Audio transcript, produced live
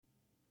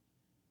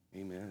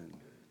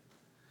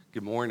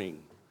Good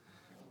morning.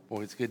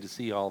 Boy, it's good to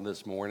see you all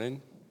this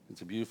morning.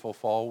 It's a beautiful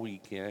fall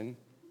weekend.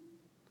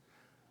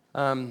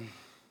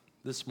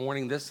 This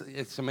morning,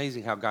 it's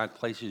amazing how God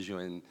places you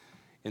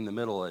in the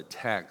middle of a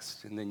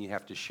text, and then you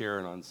have to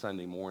share it on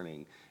Sunday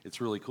morning. It's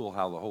really cool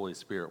how the Holy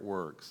Spirit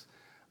works.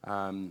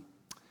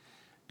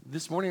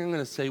 This morning, I'm going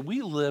to say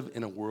we live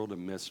in a world of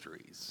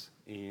mysteries,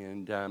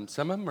 and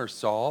some of them are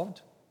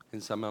solved,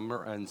 and some of them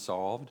are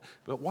unsolved.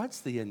 But what's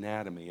the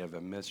anatomy of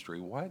a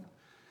mystery?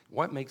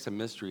 What makes a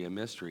mystery a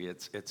mystery?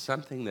 It's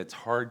something that's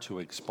hard to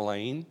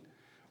explain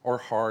or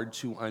hard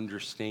to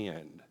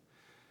understand.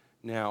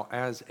 Now,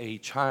 as a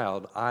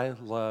child, I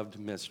loved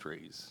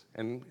mysteries.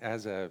 And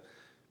as a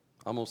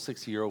almost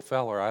 60-year-old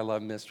fella, I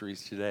love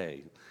mysteries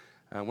today.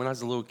 When I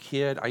was a little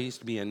kid, I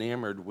used to be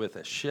enamored with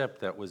a ship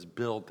that was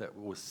built that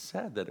was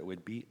said that it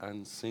would be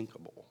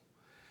unsinkable.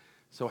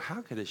 So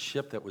how could a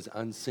ship that was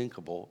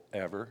unsinkable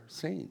ever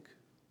sink?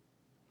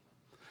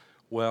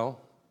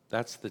 Well,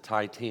 that's the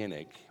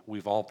Titanic.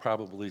 We've all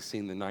probably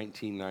seen the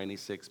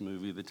 1996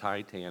 movie, The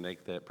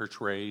Titanic, that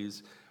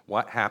portrays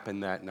what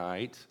happened that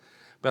night.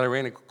 But I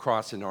ran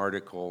across an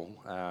article.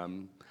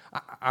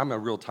 I'm a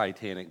real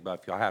Titanic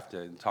buff. I'll have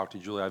to talk to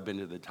Julie. I've been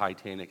to the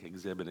Titanic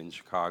exhibit in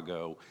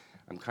Chicago.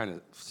 I'm kind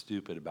of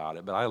stupid about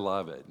it, but I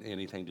love it,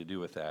 anything to do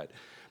with that.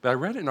 But I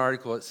read an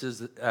article that says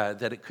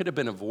that it could have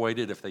been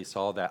avoided if they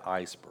saw that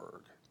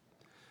iceberg.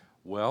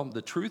 Well,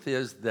 the truth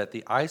is that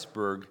the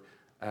iceberg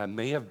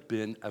may have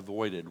been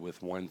avoided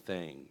with one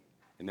thing,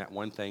 and that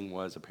one thing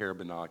was a pair of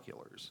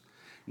binoculars.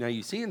 Now,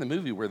 you see in the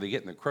movie where they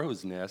get in the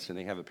crow's nest and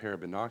they have a pair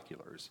of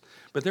binoculars,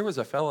 but there was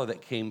a fellow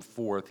that came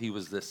forth. He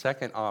was the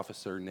second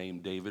officer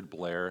named David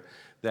Blair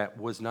that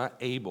was not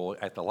able,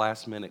 at the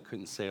last minute,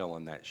 couldn't sail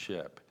on that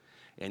ship.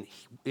 And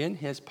in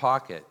his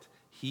pocket,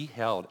 he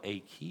held a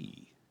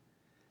key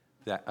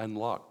that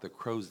unlocked the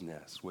crow's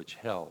nest, which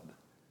held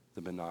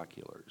the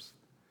binoculars.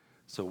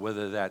 So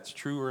whether that's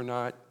true or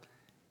not,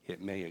 it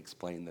may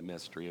explain the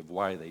mystery of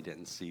why they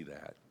didn't see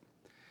that.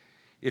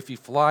 If you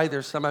fly,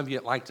 there's some of you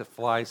that like to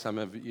fly, some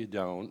of you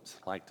don't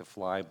like to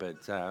fly,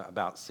 but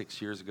about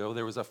 6 years ago,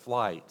 there was a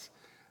flight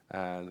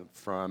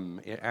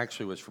it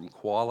actually was from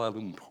Kuala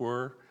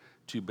Lumpur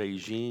to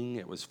Beijing.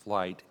 It was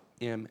flight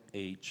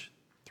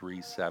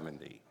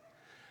MH370.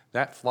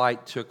 That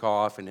flight took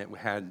off, and it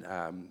had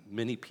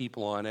many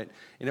people on it,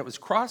 and it was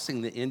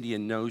crossing the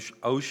Indian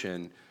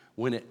Ocean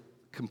when it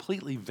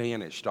completely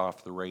vanished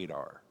off the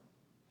radar.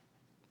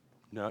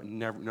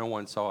 No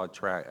one saw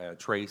a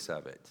trace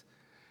of it.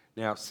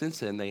 Now,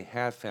 since then, they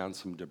have found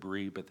some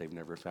debris, but they've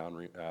never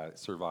found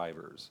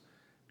survivors.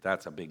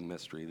 That's a big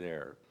mystery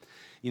there.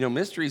 You know,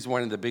 mystery is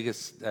one of the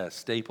biggest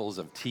staples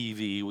of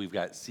TV. We've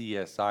got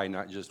CSI,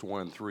 not just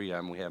 1 and 3 of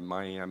them. We have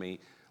Miami,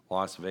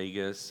 Las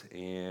Vegas,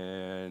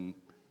 and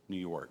New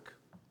York.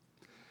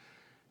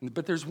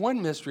 But there's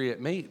one mystery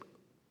that may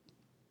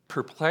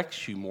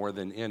perplex you more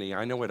than any.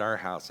 I know at our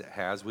house it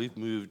has. We've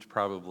moved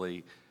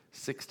probably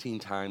 16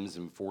 times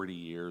in 40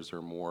 years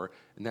or more,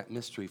 and that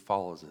mystery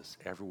follows us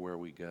everywhere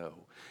we go.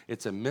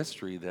 It's a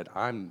mystery that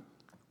I'm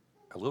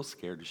a little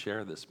scared to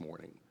share this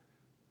morning,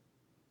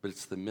 but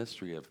it's the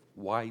mystery of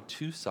why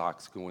 2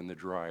 socks go in the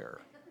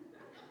dryer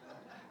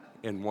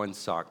and 1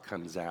 sock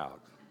comes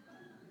out.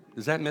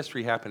 Does that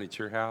mystery happen at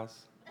your house?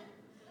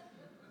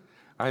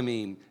 I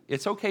mean,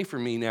 it's okay for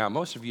me now.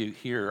 Most of you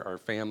here are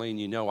family, and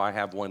you know I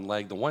have 1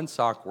 leg. The 1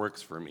 sock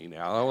works for me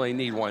now. I only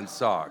need 1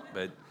 sock,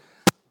 but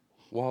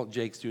while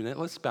Jake's doing it,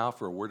 let's bow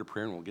for a word of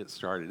prayer and we'll get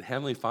started.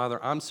 Heavenly Father,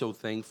 I'm so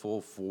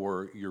thankful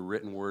for your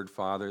written word,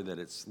 Father, that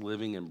it's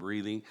living and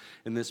breathing.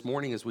 And this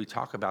morning, as we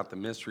talk about the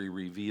mystery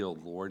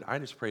revealed, Lord, I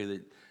just pray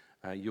that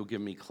you'll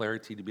give me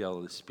clarity to be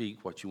able to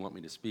speak what you want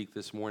me to speak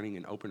this morning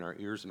and open our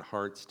ears and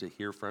hearts to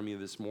hear from you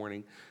this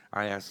morning.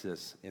 I ask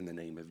this in the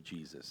name of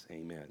Jesus.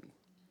 Amen.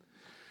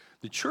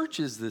 The church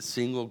is the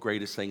single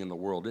greatest thing in the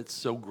world. It's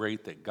so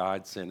great that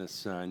God sent his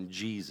son,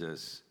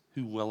 Jesus,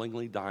 who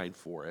willingly died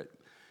for it.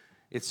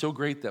 It's so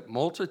great that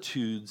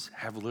multitudes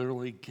have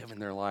literally given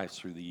their lives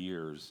through the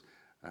years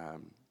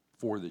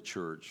for the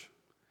church.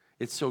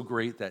 It's so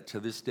great that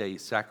to this day,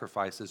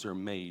 sacrifices are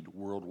made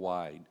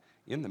worldwide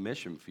in the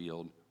mission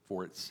field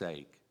for its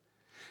sake.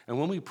 And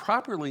when we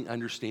properly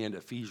understand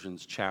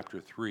Ephesians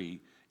chapter 3,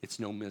 it's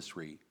no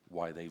mystery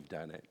why they've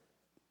done it.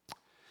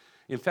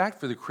 In fact,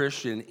 for the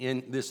Christian,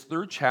 in this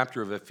 3rd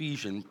chapter of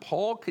Ephesians,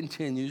 Paul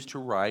continues to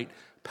write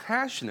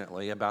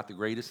passionately about the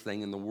greatest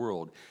thing in the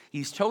world.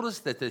 He's told us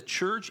that the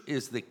church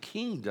is the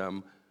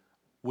kingdom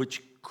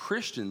which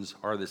Christians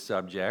are the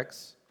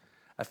subjects,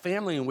 a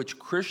family in which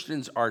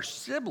Christians are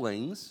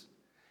siblings,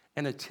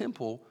 and a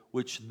temple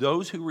which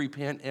those who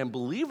repent and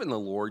believe in the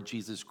Lord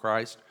Jesus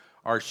Christ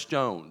are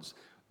stones.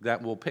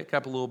 That will pick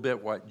up a little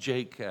bit what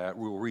Jake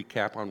will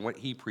recap on what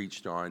he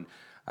preached on.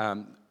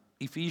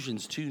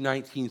 Ephesians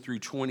 2:19 through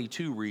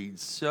 22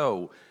 reads,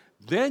 "So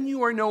then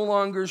you are no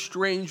longer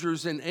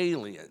strangers and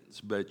aliens,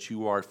 but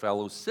you are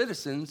fellow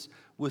citizens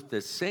with the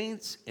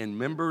saints and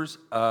members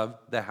of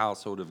the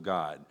household of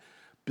God,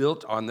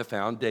 built on the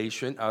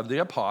foundation of the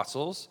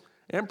apostles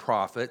and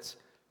prophets,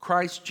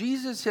 Christ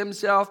Jesus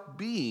himself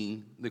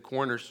being the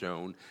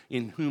cornerstone,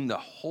 in whom the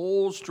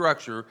whole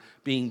structure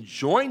being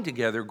joined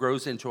together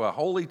grows into a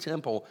holy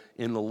temple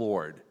in the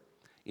Lord.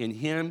 In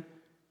him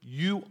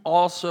you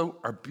also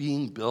are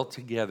being built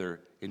together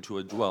into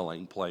a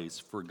dwelling place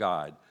for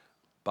God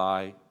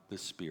by the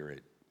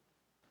Spirit.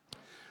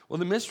 Well,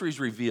 the mystery is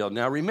revealed.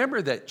 Now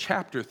remember that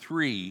chapter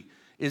 3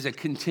 is a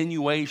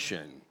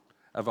continuation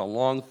of a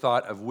long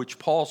thought of which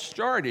Paul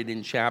started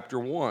in chapter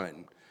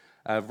 1.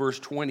 Verse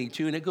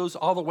 22, and it goes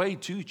all the way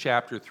to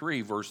chapter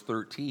 3, verse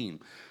 13.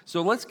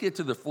 So let's get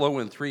to the flow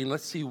in 3, and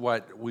let's see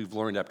what we've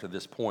learned up to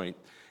this point.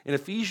 In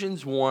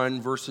Ephesians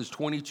 1, verses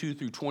 22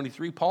 through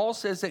 23, Paul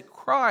says that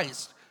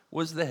Christ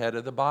was the head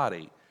of the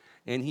body,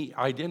 and he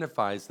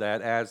identifies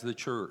that as the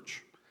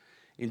church.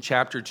 In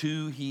chapter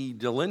 2, he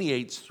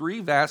delineates 3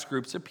 vast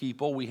groups of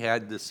people. We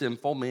had the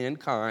sinful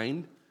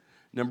mankind.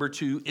 Number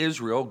 2,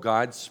 Israel,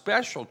 God's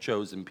special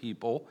chosen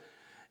people.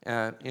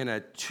 In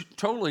a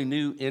totally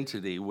new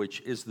entity,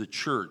 which is the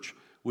church,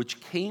 which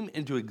came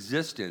into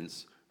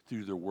existence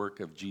through the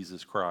work of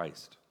Jesus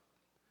Christ.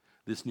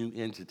 This new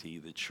entity,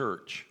 the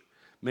church,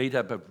 made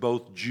up of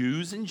both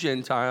Jews and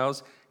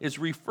Gentiles, is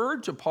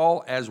referred to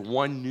Paul as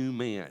one new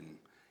man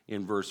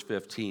in verse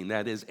 15.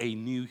 That is a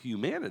new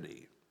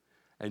humanity,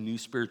 a new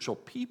spiritual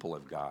people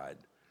of God.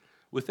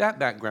 With that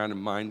background in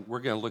mind, we're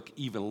going to look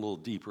even a little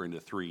deeper into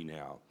 3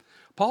 now.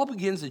 Paul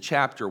begins the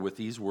chapter with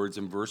these words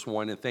in verse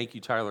 1, and thank you,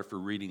 Tyler, for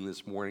reading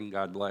this morning.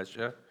 God bless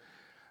you.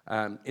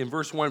 In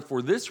verse 1,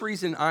 for this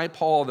reason I,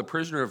 Paul, the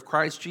prisoner of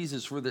Christ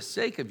Jesus, for the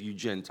sake of you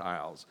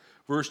Gentiles.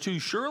 Verse 2,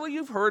 surely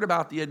you've heard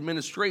about the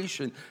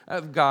administration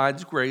of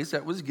God's grace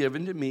that was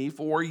given to me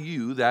for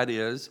you, that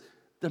is,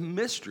 the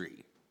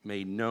mystery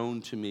made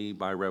known to me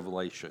by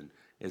revelation,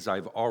 as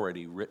I've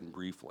already written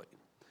briefly.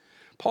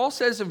 Paul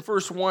says in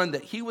verse 1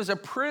 that he was a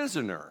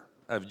prisoner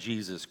of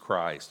Jesus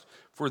Christ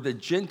for the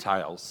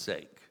Gentiles'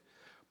 sake.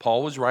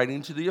 Paul was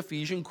writing to the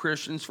Ephesian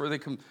Christians from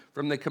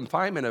the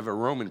confinement of a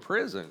Roman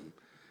prison.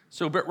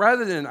 But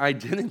rather than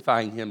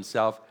identifying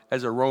himself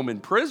as a Roman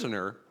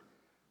prisoner,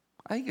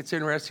 I think it's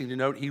interesting to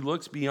note he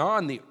looks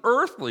beyond the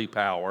earthly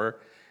power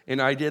and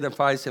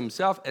identifies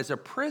himself as a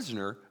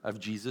prisoner of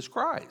Jesus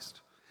Christ.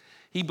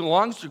 He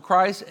belongs to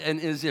Christ and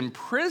is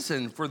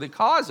imprisoned for the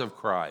cause of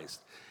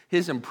Christ.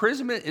 His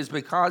imprisonment is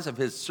because of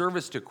his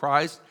service to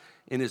Christ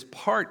and is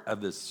part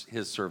of his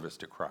service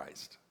to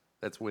Christ.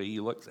 That's the way he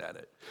looks at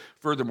it.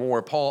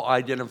 Furthermore, Paul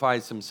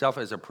identifies himself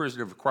as a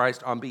prisoner of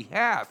Christ on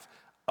behalf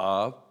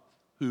of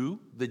who?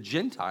 The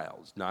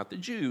Gentiles, not the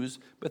Jews,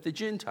 but the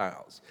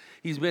Gentiles.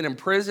 He's been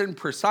imprisoned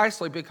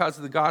precisely because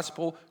of the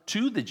gospel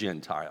to the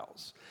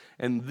Gentiles.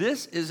 And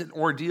this is an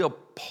ordeal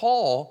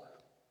Paul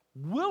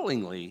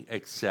willingly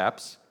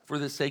accepts for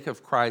the sake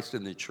of Christ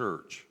and the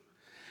church.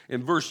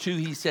 In verse 2,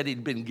 he said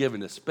he'd been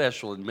given a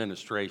special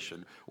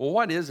administration. Well,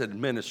 what is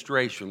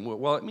administration?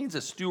 Well, it means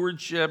a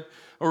stewardship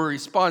or a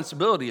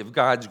responsibility of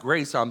God's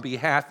grace on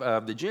behalf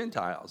of the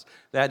Gentiles.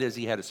 That is,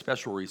 he had a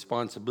special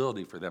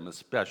responsibility for them, a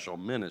special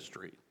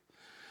ministry.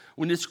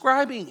 When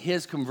describing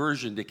his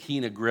conversion to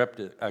King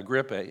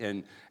Agrippa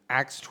in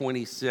Acts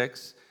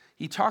 26,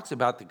 he talks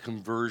about the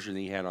conversion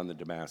he had on the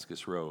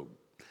Damascus Road.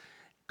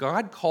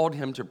 God called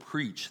him to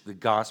preach the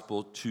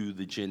gospel to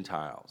the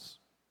Gentiles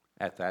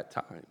at that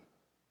time.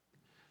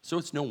 So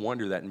it's no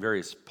wonder that in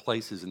various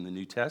places in the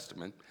New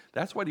Testament,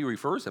 that's what he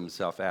refers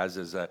himself as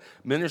a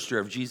minister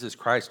of Jesus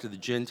Christ to the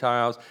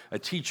Gentiles, a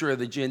teacher of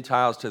the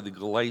Gentiles to the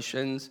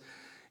Galatians.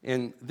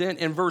 And then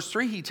in verse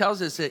 3, he tells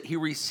us that he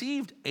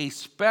received a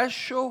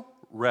special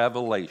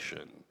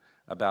revelation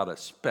about a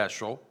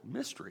special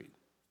mystery.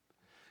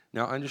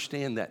 Now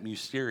understand that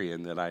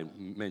mysterion that I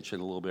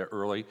mentioned a little bit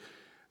early.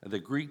 The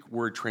Greek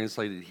word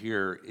translated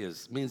here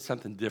means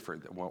something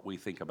different than what we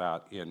think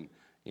about in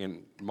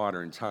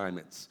modern time.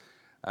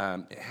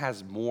 It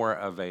has more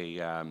of a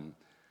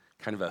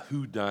kind of a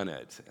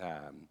whodunit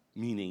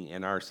meaning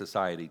in our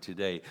society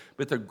today.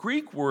 But the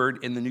Greek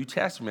word in the New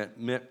Testament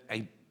meant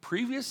a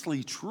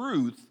previously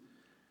truth,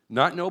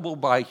 not knowable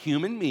by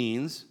human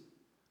means,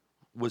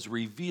 was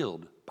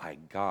revealed by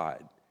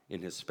God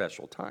in his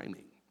special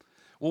timing.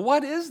 Well,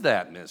 what is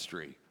that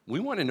mystery?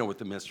 We want to know what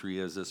the mystery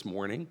is this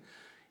morning.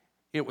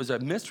 It was a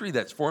mystery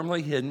that's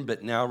formerly hidden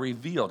but now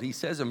revealed. He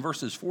says in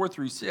verses 4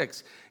 through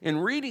 6, in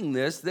reading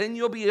this, then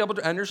you'll be able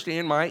to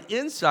understand my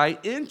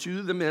insight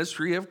into the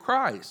mystery of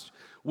Christ,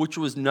 which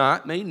was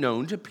not made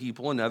known to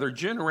people in other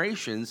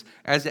generations,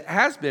 as it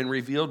has been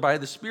revealed by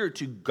the Spirit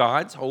to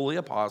God's holy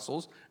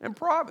apostles and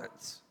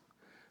prophets.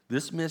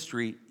 This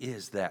mystery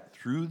is that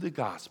through the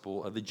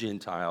gospel of the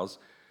Gentiles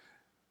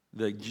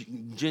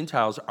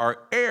are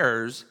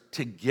heirs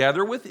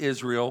together with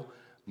Israel,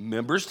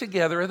 members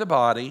together of the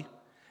body,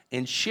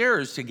 and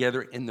sharers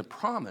together in the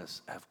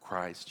promise of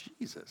Christ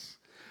Jesus.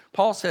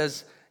 Paul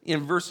says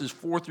in verses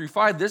 4 through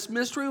 5, this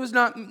mystery was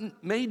not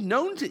made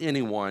known to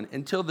anyone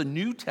until the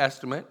New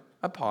Testament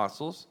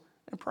apostles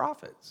and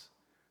prophets.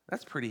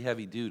 That's pretty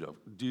heavy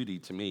duty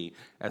to me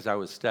as I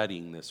was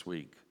studying this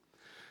week.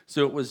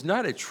 So it was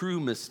not a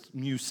true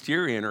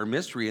mysterion or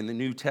mystery in the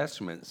New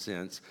Testament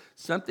sense,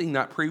 something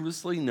not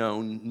previously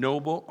known,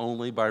 knowable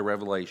only by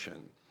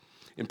revelation.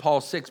 In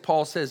Paul 6,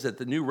 Paul says that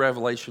the new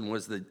revelation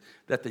was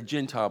that the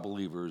Gentile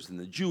believers and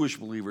the Jewish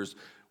believers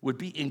would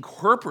be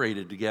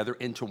incorporated together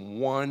into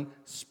one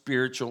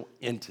spiritual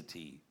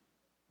entity,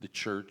 the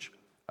church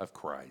of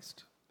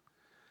Christ.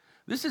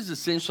 This is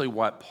essentially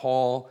what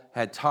Paul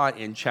had taught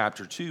in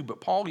chapter 2,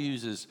 but Paul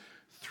uses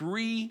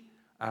three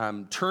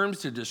terms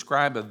to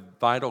describe a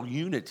vital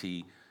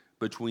unity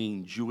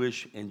between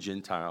Jewish and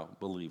Gentile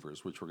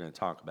believers, which we're going to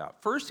talk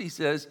about. First, he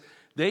says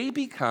they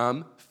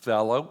become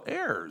fellow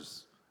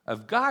heirs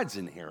of God's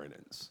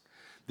inheritance.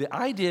 The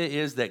idea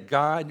is that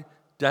God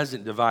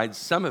doesn't divide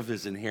some of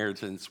his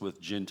inheritance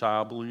with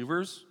Gentile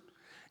believers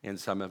and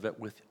some of it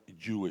with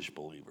Jewish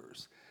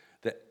believers.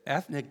 The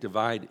ethnic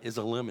divide is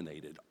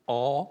eliminated.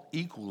 All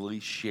equally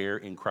share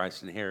in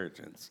Christ's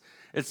inheritance.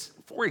 It's,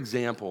 for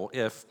example,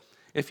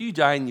 if you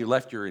die and you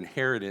left your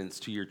inheritance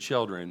to your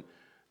children,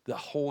 the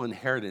whole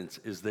inheritance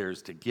is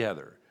theirs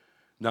together.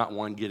 Not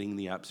one getting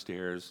the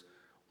upstairs,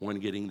 one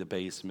getting the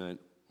basement,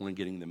 one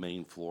getting the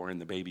main floor, and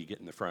the baby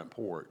getting the front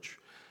porch.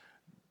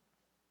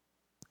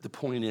 The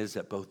point is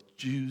that both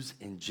Jews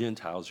and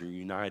Gentiles are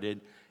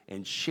united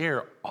and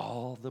share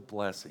all the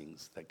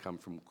blessings that come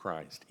from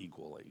Christ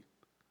equally.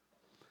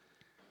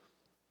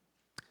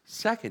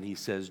 Second, he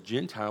says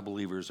Gentile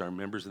believers are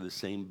members of the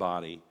same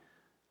body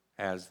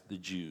as the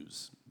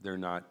Jews. They're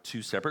not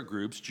two separate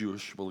groups,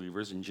 Jewish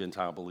believers and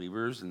Gentile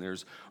believers, and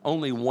there's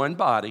only one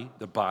body,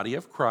 the body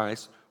of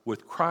Christ,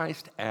 with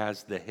Christ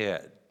as the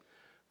head.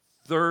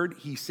 Third,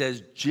 he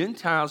says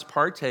Gentiles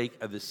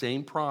partake of the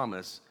same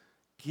promise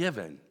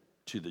given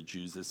to the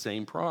Jews, the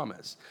same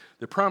promise.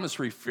 The promise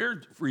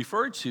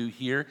referred to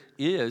here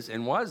is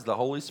and was the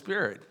Holy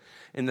Spirit.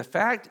 And the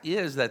fact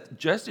is that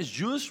just as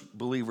Jewish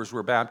believers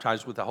were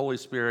baptized with the Holy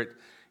Spirit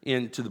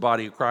into the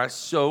body of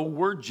Christ, so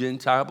were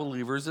Gentile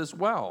believers as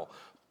well.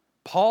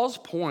 Paul's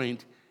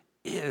point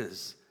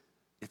is,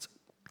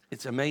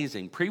 it's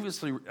amazing.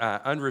 Previously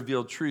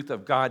unrevealed truth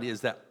of God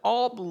is that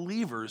all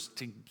believers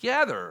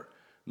together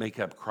make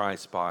up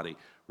Christ's body,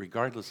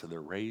 regardless of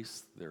their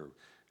race, their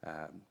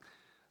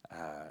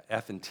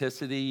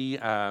ethnicity,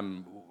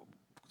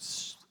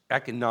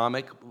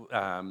 economic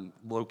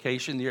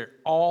location. They're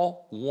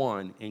all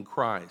one in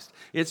Christ.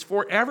 It's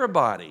for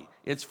everybody.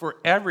 It's for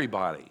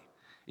everybody.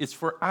 It's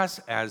for us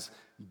as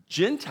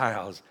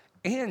Gentiles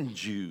and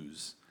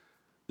Jews.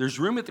 There's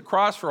room at the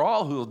cross for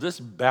all who will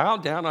just bow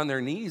down on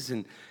their knees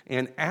and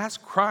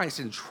ask Christ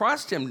and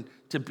trust him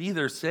to be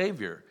their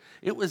Savior.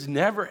 It was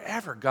never,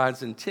 ever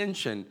God's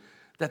intention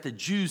that the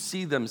Jews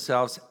see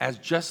themselves as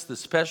just the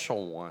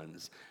special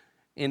ones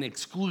and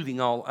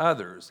excluding all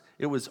others.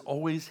 It was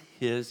always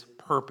his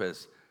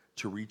purpose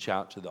to reach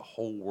out to the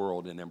whole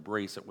world and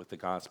embrace it with the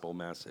gospel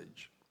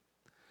message.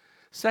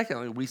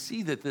 Secondly, we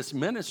see that this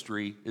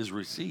ministry is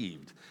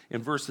received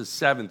in verses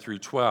 7 through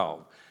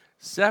 12.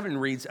 7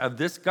 reads, "Of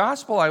this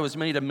gospel I was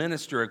made a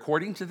minister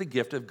according to the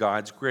gift of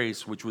God's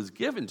grace, which was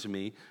given to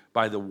me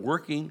by the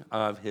working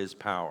of his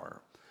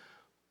power."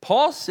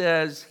 Paul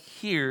says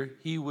here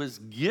he was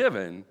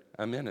given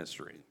a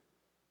ministry.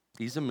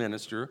 He's a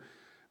minister,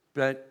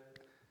 but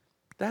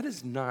that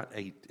is not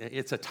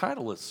it's a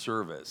titleless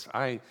service.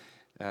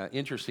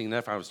 Interesting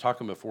enough, I was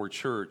talking before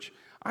church.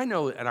 I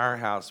know at our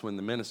house when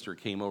the minister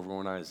came over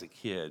when I was a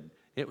kid,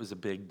 it was a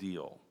big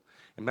deal.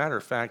 As a matter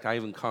of fact, I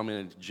even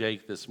commented to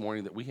Jake this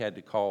morning that we had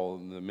to call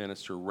the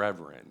minister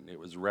Reverend. It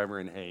was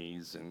Reverend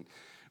Hayes, and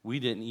we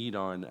didn't eat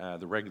on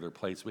the regular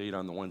plates. We ate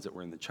on the ones that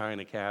were in the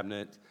china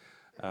cabinet.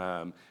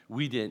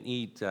 We didn't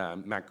eat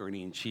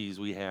macaroni and cheese.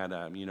 We had,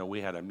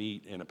 we had a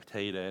meat and a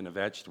potato and a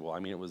vegetable. I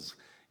mean,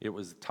 it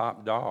was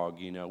top dog.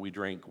 We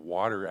drank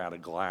water out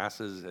of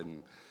glasses,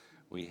 and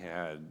we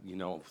had,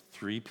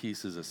 3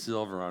 pieces of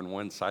silver on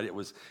one side.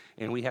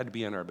 And we had to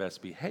be on our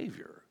best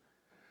behavior.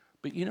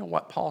 But you know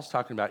what Paul's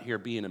talking about here,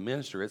 being a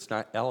minister, it's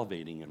not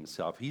elevating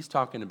himself. He's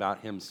talking about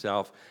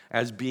himself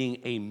as being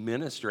a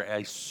minister,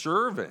 a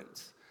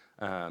servant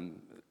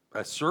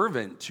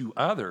to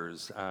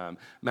others.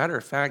 Matter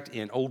of fact,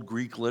 in old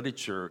Greek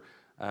literature,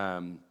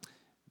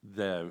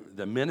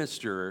 the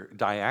minister,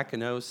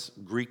 diakonos,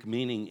 Greek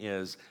meaning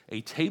is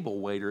a table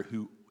waiter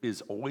who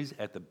is always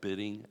at the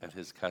bidding of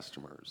his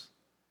customers.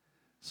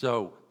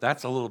 So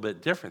that's a little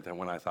bit different than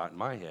what I thought in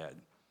my head.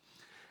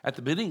 At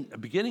the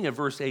beginning of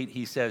verse 8,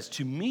 he says,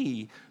 "To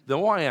me,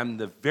 though I am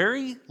the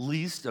very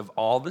least of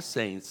all the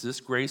saints, this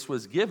grace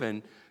was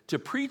given to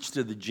preach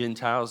to the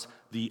Gentiles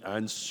the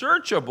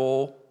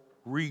unsearchable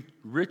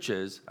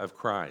riches of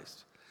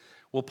Christ."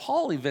 Well,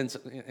 Paul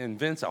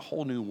invents a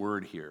whole new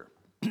word here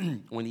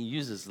when he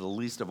uses the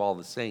least of all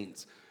the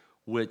saints,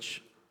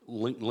 which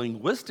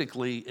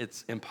linguistically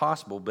it's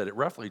impossible, but it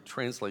roughly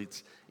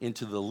translates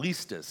into the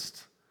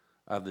leastest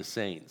of the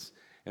saints.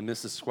 And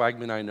Mrs.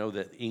 Swagman, I know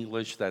that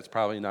English, that's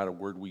probably not a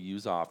word we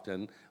use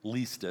often,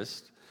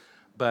 leastest,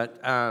 but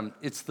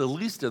it's the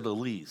least of the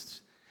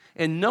least.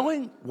 And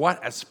knowing what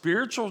a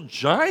spiritual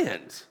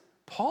giant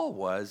Paul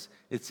was,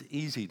 it's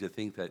easy to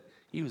think that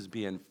He was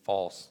being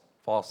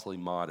falsely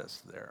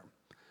modest there.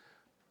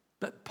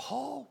 But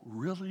Paul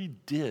really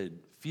did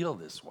feel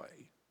this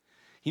way.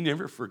 He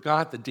never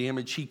forgot the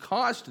damage he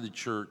caused to the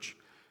church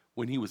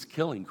when he was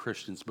killing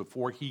Christians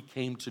before he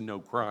came to know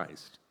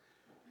Christ.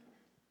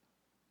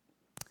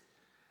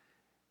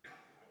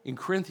 In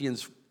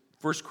 1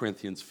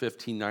 Corinthians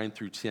 15, 9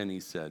 through 10, he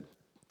said,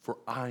 "For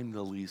I'm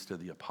the least of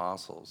the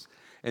apostles,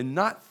 and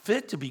not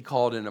fit to be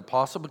called an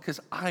apostle because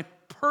I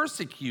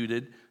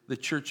persecuted the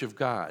church of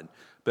God.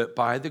 But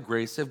by the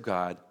grace of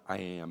God, I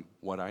am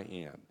what I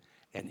am.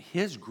 And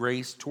his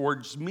grace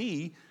towards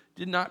me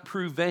did not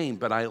prove vain,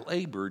 but I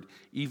labored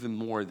even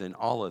more than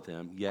all of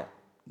them, yet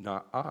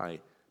not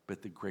I,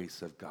 but the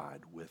grace of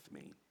God with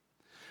me."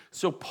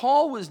 So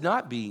Paul was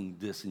not being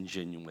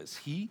disingenuous.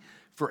 He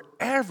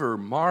forever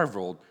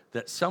marveled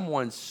that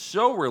someone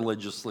so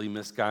religiously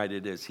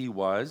misguided as he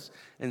was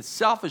and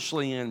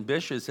selfishly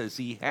ambitious as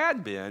he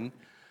had been,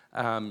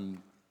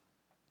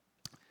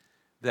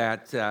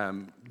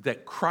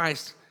 that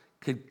Christ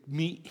could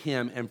meet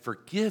him and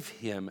forgive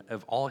him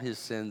of all his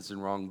sins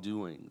and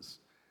wrongdoings.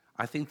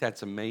 I think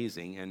that's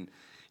amazing. And,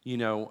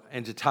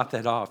 and to top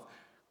that off,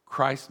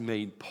 Christ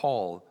made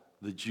Paul,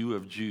 the Jew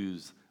of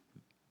Jews,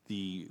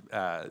 the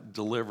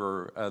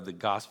deliverer of the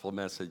gospel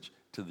message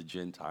to the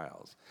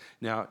Gentiles.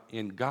 Now,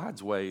 in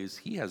God's ways,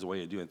 he has a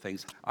way of doing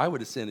things. I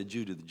would have sent a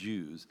Jew to the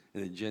Jews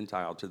and a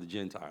Gentile to the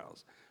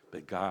Gentiles.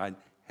 But God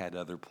had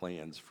other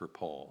plans for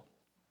Paul.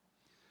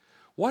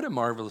 What a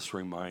marvelous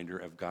reminder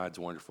of God's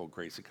wonderful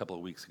grace. A couple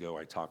of weeks ago,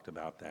 I talked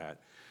about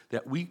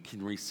that we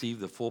can receive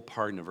the full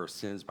pardon of our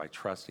sins by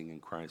trusting in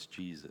Christ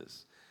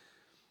Jesus.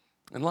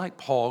 And like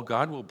Paul,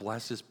 God will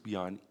bless us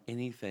beyond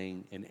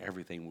anything and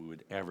everything we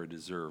would ever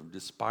deserve,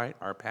 despite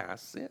our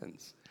past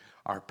sins.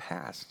 Our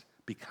past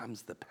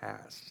becomes the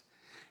past.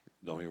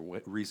 The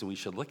only reason we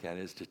should look at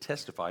it is to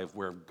testify of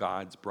where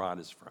God's brought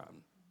us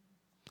from.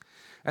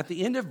 At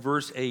the end of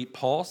verse 8,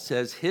 Paul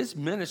says his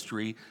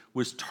ministry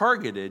was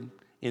targeted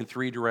in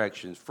three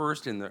directions.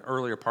 First, in the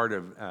earlier part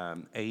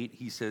of 8,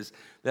 he says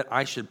that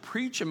I should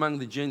preach among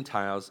the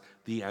Gentiles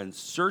the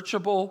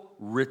unsearchable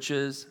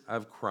riches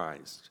of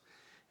Christ.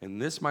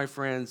 And this, my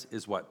friends,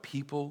 is what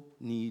people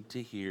need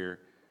to hear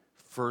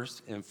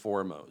first and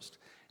foremost.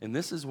 And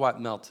this is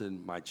what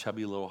melted my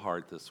chubby little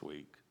heart this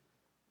week,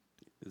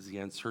 is the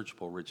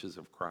unsearchable riches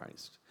of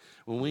Christ.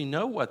 When we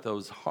know what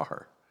those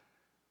are,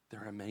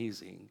 they're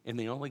amazing, and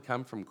they only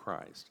come from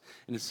Christ.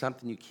 And it's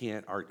something you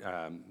can't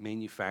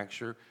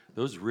manufacture.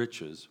 Those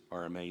riches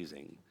are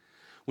amazing.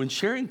 When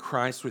sharing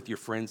Christ with your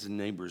friends and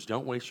neighbors,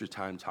 don't waste your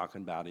time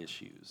talking about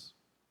issues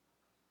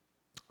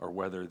or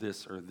whether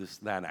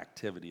that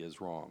activity is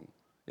wrong.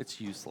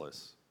 It's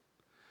useless.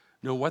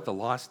 No, what the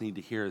lost need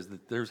to hear is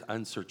that there's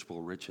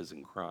unsearchable riches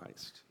in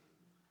Christ.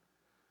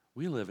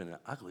 We live in an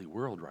ugly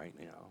world right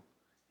now.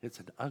 It's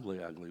an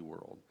ugly, ugly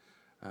world.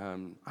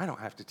 I don't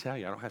have to tell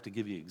you. I don't have to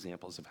give you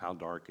examples of how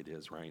dark it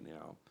is right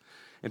now.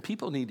 And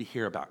people need to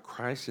hear about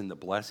Christ and the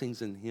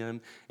blessings in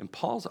him. And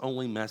Paul's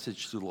only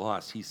message to the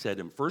lost, he said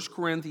in 1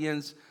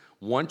 Corinthians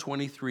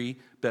 1:23,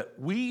 "But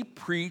we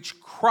preach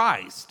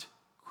Christ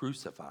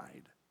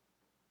crucified."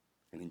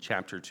 And in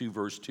chapter 2,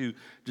 verse 2,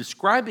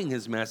 describing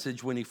his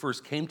message when he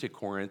first came to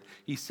Corinth,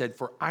 he said,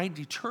 "For I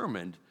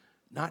determined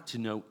not to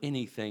know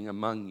anything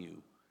among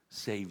you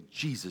save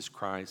Jesus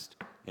Christ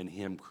and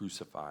him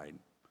crucified."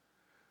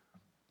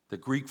 The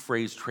Greek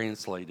phrase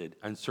translated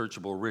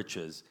unsearchable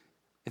riches,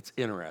 it's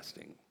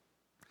interesting.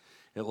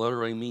 It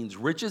literally means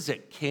riches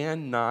that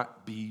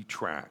cannot be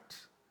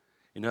tracked.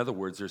 In other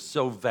words, they're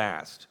so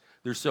vast,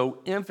 they're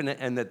so infinite,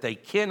 and that they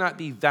cannot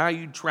be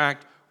valued,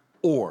 tracked,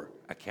 or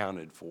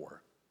accounted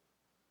for.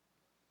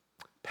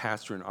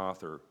 Pastor and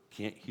author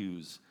Kent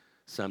Hughes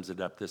sums it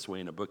up this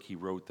way in a book he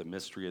wrote, The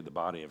Mystery of the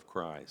Body of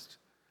Christ.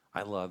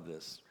 I love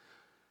this.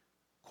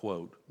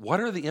 Quote, "What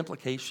are the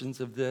implications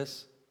of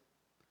this?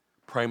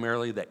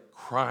 Primarily that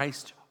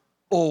Christ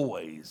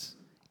always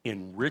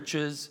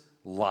enriches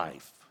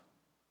life.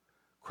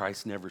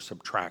 Christ never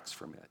subtracts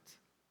from it.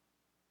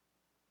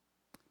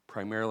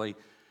 Primarily,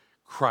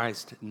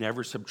 Christ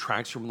never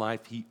subtracts from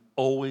life. He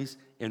always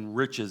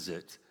enriches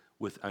it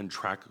with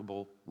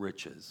untrackable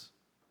riches."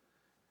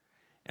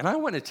 And I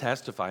want to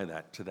testify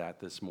to that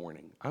this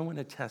morning.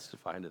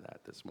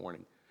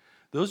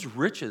 Those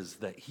riches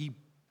that he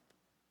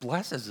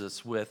blesses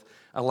us with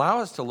allow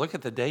us to look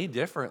at the day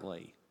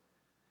differently.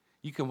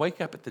 You can wake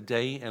up at the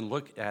day and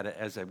look at it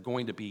as I'm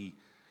going to be,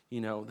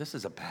 this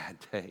is a bad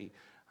day,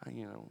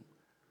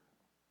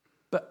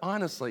 But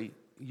honestly,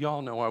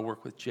 y'all know I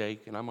work with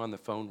Jake, and I'm on the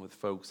phone with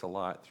folks a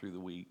lot through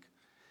the week.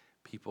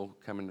 People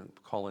coming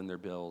and calling their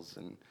bills.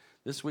 And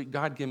this week,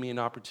 God gave me an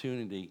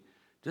opportunity,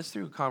 just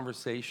through a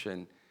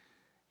conversation.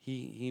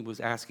 He was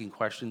asking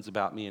questions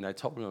about me, and I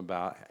told him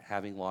about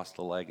having lost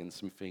a leg and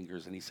some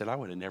fingers, and he said, "I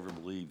would have never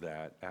believed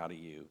that out of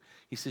you."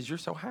 He says, "You're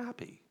so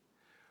happy."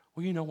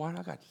 Well, you know what?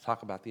 I got to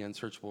talk about the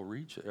unsearchable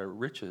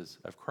riches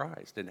of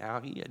Christ and how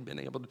he had been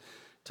able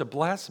to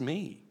bless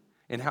me.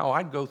 and how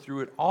I'd go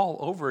through it all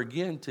over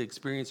again to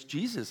experience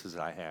Jesus as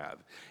I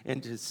have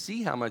and to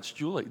see how much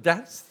Julie,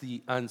 that's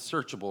the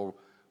unsearchable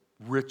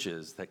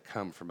riches that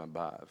come from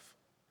above.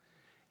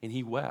 And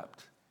he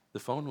wept. The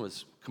phone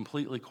was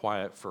completely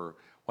quiet for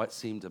what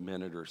seemed a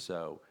minute or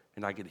so,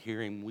 and I could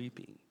hear him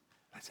weeping.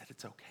 I said,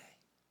 it's okay.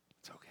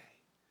 It's okay.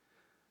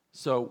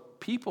 So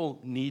people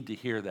need to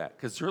hear that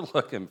because they're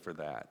looking for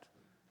that.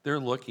 They're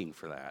looking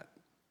for that.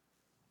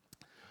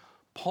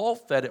 Paul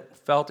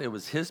felt it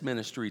was his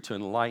ministry to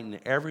enlighten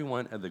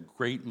everyone of the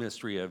great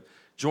mystery of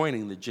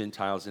joining the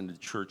Gentiles in the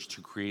church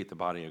to create the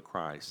body of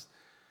Christ.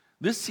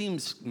 This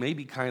seems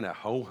maybe kind of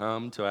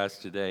ho-hum to us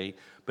today,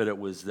 but it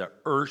was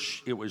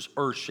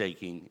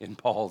earth-shaking in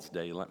Paul's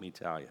day, let me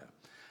tell you.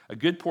 A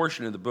good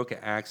portion of the book of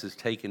Acts is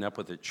taken up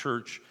with the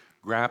church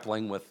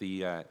grappling with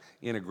the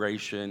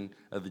integration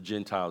of the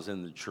Gentiles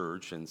in the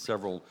church, and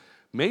several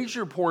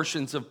major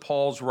portions of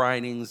Paul's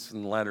writings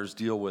and letters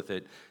deal with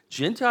it.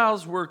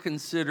 Gentiles were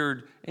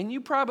considered, and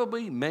you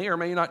probably may or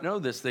may not know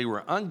this, they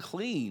were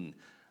unclean,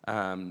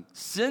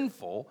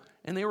 sinful,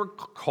 and they were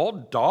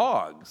called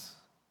dogs.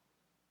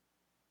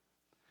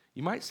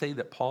 You might say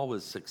that Paul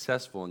was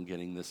successful in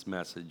getting this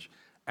message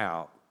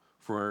out.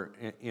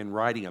 In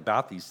writing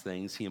about these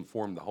things, he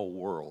informed the whole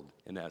world,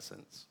 in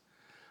essence.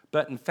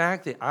 But in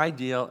fact, the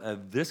idea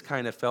of this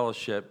kind of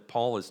fellowship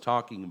Paul is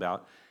talking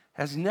about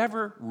has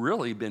never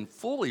really been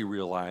fully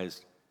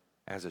realized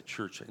as a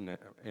church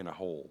in a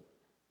whole,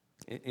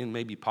 in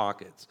maybe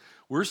pockets.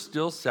 We're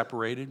still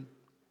separated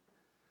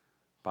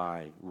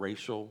by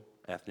racial,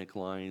 ethnic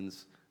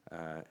lines,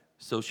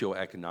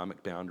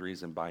 socioeconomic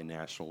boundaries, and by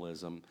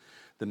nationalism.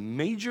 The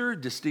major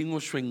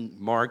distinguishing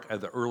mark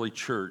of the early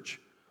church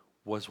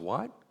was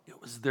what?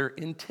 It was their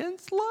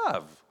intense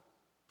love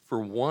for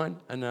one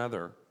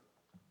another.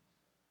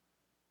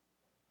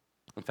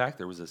 In fact,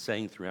 there was a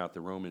saying throughout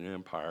the Roman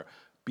Empire,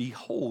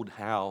 behold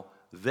how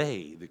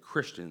they, the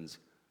Christians,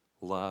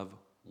 love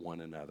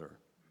one another.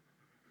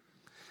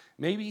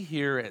 Maybe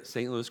here at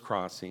St. Louis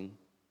Crossing,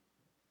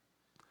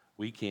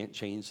 we can't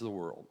change the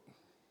world.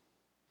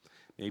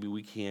 Maybe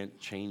we can't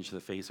change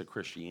the face of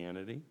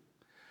Christianity,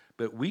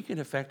 but we can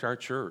affect our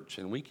church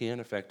and we can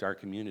affect our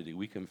community.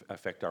 We can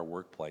affect our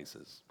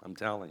workplaces, I'm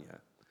telling you.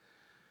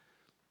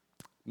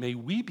 May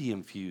we be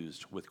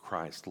infused with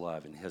Christ's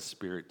love and his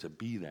spirit to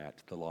be that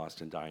to the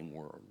lost and dying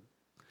world.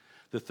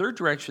 The third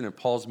direction of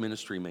Paul's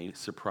ministry may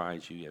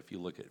surprise you if you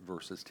look at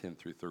verses 10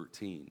 through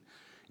 13.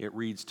 It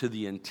reads, to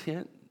the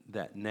intent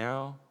that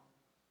now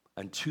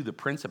unto the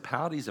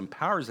principalities and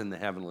powers in the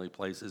heavenly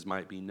places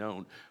might be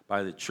known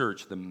by the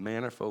church the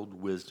manifold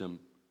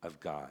wisdom of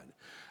God,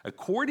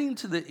 according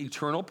to the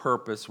eternal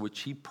purpose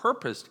which he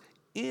purposed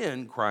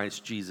in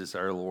Christ Jesus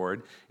our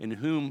Lord, in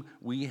whom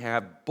we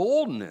have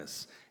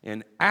boldness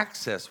and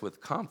access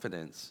with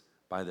confidence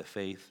by the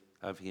faith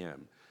of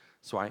him.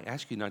 So I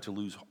ask you not to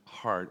lose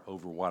heart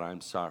over what I'm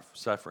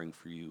suffering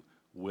for you,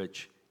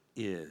 which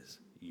is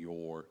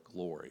your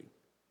glory.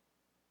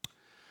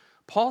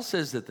 Paul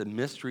says that the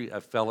mystery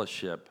of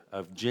fellowship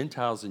of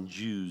Gentiles and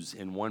Jews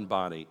in one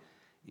body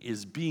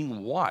is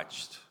being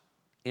watched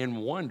and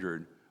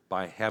wondered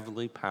by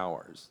heavenly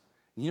powers.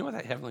 You know what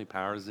that heavenly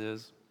powers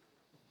is?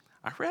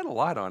 I read a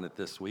lot on it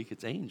this week.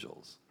 It's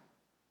angels.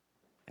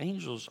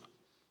 Angels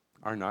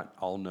are not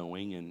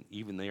all-knowing, and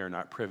even they are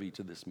not privy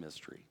to this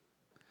mystery.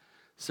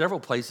 Several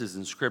places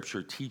in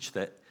Scripture teach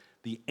that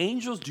the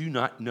angels do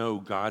not know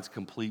God's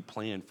complete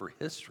plan for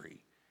history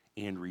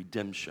and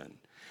redemption.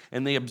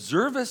 And they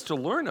observe us to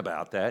learn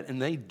about that,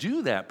 and they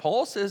do that.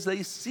 Paul says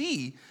they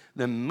see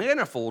the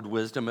manifold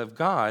wisdom of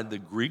God. The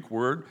Greek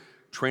word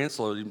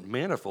translated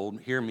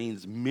manifold here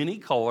means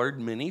many-colored,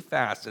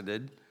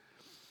 many-faceted,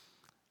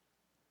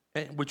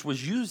 which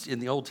was used in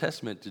the Old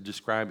Testament to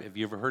describe, have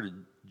you ever heard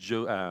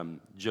of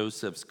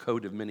Joseph's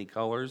coat of many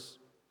colors?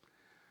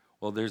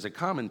 Well, there's a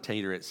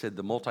commentator that said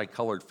the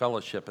multicolored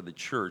fellowship of the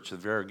church, the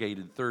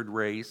variegated third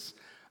race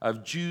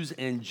of Jews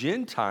and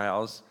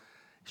Gentiles,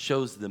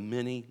 shows the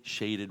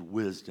many-shaded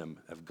wisdom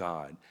of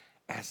God.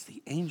 As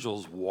the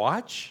angels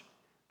watch,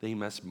 they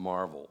must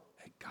marvel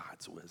at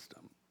God's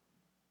wisdom.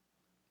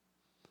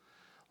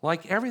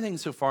 Like everything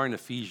so far in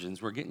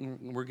Ephesians, we're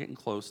getting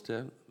close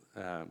to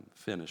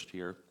finished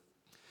here.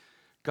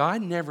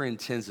 God never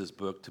intends his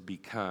book to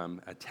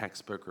become a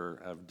textbook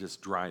of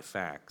just dry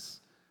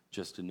facts,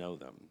 just to know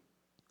them.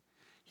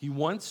 He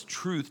wants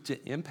truth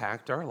to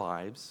impact our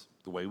lives,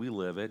 the way we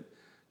live it,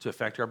 to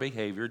affect our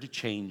behavior, to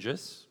change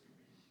us,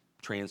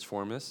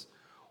 transform us.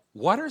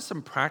 What are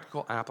some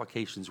practical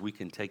applications we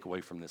can take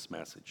away from this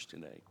message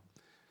today?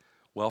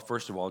 Well,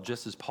 first of all,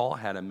 just as Paul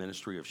had a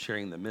ministry of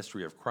sharing the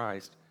mystery of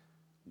Christ,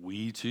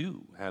 we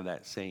too have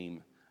that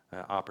same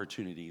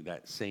opportunity,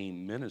 that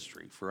same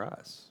ministry for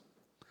us.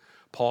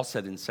 Paul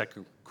said in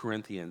 2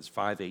 Corinthians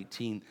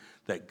 5:18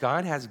 that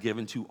God has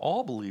given to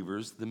all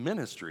believers the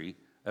ministry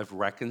of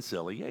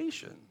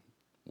reconciliation.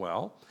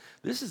 Well,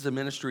 this is a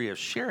ministry of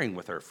sharing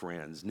with our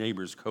friends,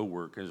 neighbors,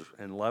 co-workers,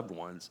 and loved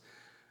ones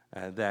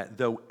that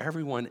though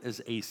everyone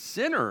is a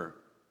sinner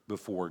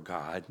before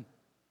God,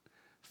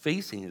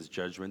 facing his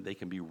judgment, they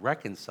can be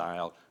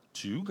reconciled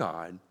to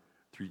God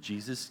through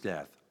Jesus'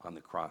 death on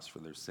the cross for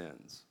their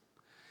sins.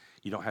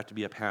 You don't have to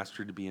be a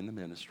pastor to be in the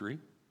ministry.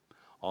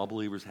 All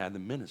believers have the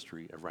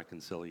ministry of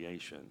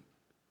reconciliation.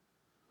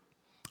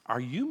 Are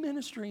you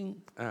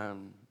ministering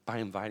by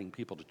inviting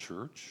people to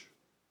church?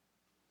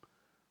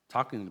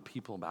 Talking to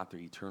people about their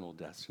eternal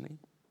destiny?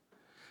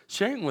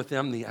 Sharing with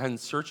them the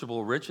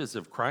unsearchable riches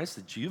of Christ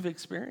that you've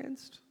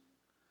experienced?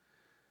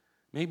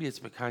 Maybe it's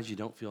because you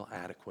don't feel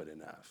adequate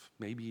enough.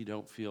 Maybe you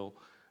don't feel,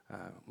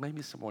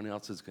 maybe someone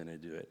else is going to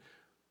do it.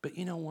 But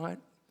you know what?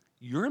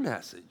 Your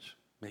message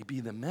may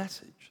be the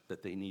message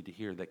that they need to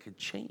hear that could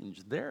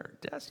change their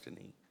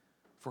destiny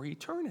for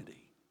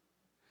eternity.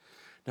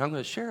 Now, I'm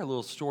going to share a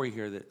little story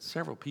here that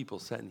several people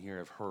sitting here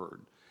have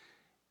heard.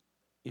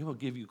 It will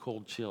give you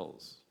cold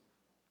chills.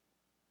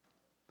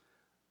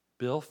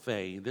 Bill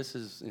Fay, this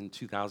is in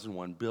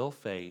 2001, Bill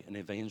Fay, an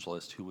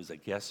evangelist who was a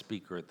guest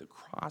speaker at the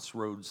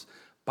Crossroads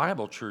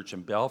Bible Church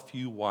in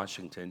Bellevue,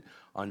 Washington,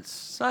 on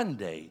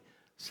Sunday,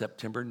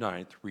 September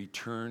 9th,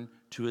 returned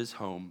to his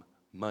home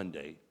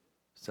Monday,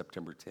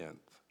 September 10th.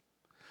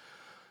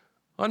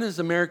 On his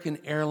American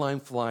airline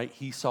flight,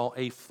 he saw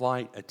a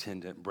flight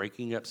attendant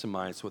breaking up some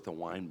ice with a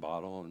wine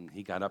bottle, and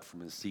he got up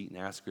from his seat and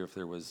asked her if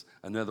there was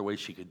another way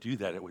she could do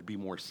that, it would be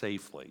more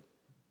safely.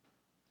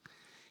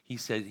 He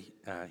said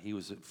he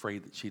was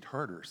afraid that she'd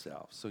hurt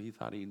herself, so he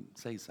thought he'd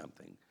say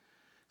something.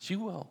 She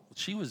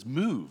was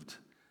moved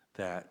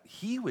that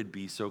he would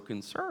be so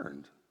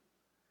concerned.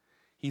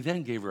 He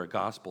then gave her a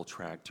gospel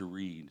tract to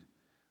read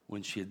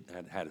when she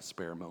had a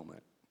spare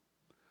moment.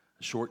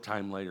 A short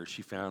time later,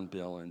 she found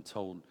Bill and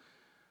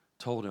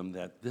told him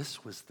that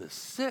this was the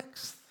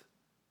 6th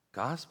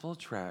gospel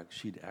tract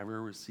she'd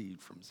ever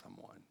received from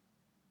someone.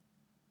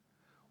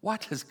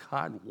 "What does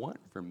God want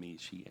from me?"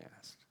 she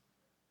asked.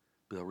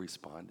 Bill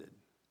responded,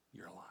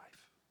 "Your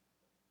life."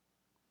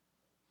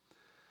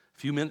 A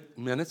few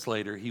minutes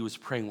later, he was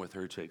praying with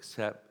her to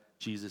accept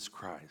Jesus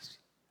Christ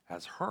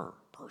as her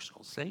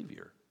personal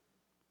Savior.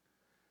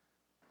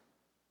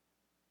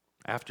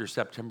 After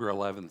September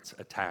 11th's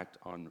attack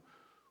on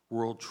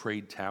World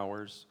Trade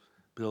Towers,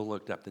 Bill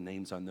looked up the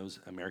names on those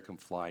American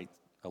Flight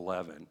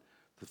 11,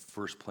 the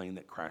first plane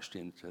that crashed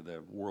into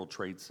the World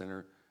Trade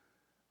Center.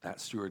 That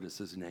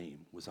stewardess's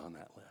name was on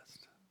that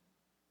list.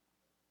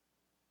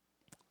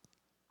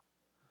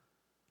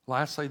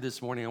 Lastly,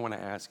 this morning, I want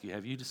to ask you,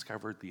 have you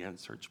discovered the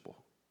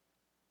unsearchable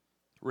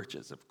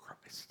riches of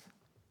Christ?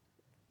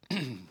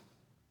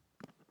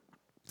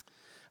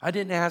 I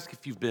didn't ask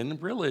if you've been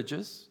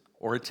religious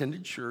or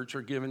attended church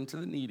or given to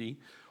the needy.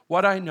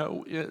 What I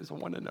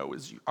want to know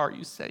is, are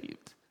you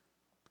saved?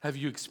 Have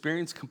you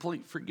experienced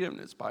complete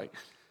forgiveness by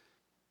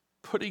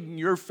putting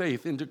your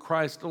faith into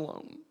Christ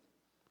alone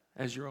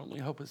as your only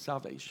hope of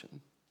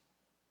salvation?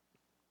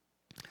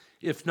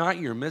 If not,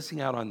 you're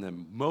missing out on the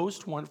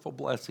most wonderful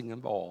blessing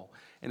of all.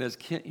 And as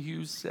Kent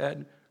Hughes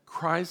said,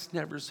 Christ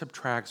never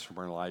subtracts from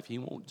our life. He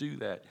won't do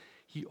that.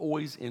 He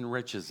always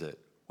enriches it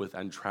with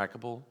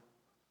untrackable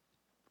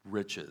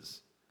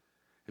riches.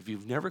 If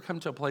you've never come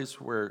to a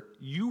place where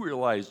you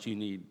realized you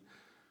need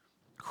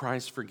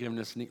Christ's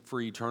forgiveness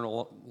for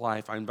eternal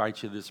life, I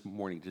invite you this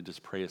morning to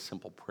just pray a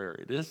simple prayer.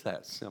 It is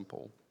that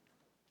simple.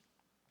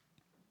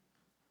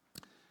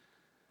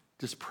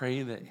 Just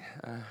pray that,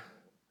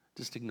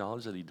 just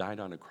acknowledge that he died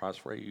on a cross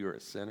for you. You're a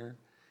sinner,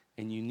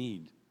 and you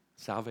need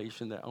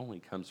salvation that only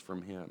comes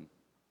from him.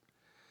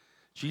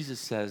 Jesus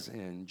says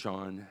in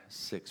John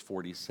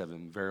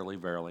 6:47, "Verily,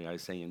 verily, I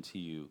say unto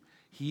you,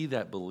 he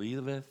that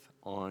believeth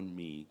on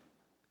me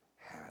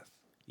hath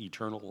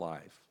eternal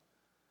life."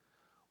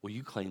 Will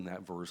you claim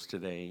that verse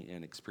today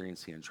and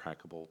experience the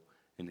untrackable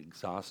and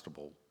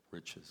inexhaustible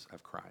riches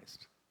of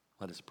Christ?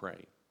 Let us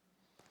pray.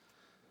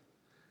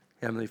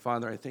 Heavenly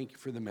Father, I thank you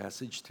for the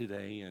message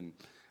today, and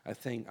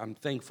I'm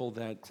thankful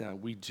that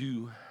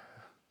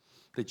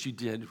that you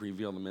did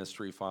reveal the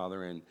mystery,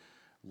 Father, and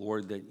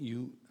Lord, that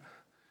you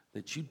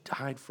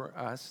died for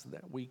us,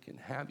 that we can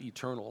have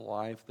eternal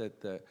life,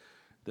 that the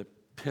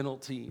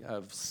penalty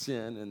of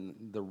sin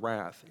and the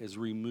wrath is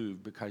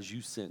removed because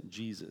you sent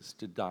Jesus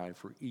to die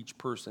for each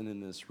person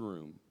in this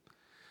room.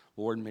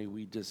 Lord, may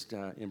we just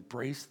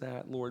embrace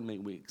that. Lord, may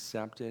we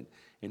accept it,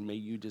 and may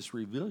you just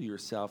reveal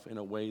yourself in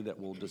a way that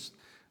will just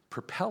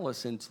propel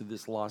us into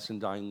this lost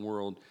and dying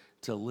world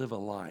to live a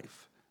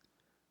life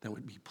that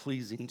would be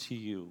pleasing to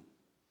you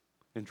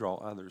and draw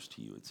others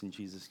to you. It's in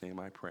Jesus' name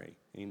I pray.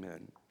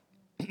 Amen.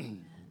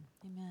 Amen.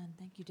 Amen.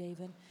 Thank you,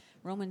 David.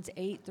 Romans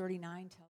 8:39 tells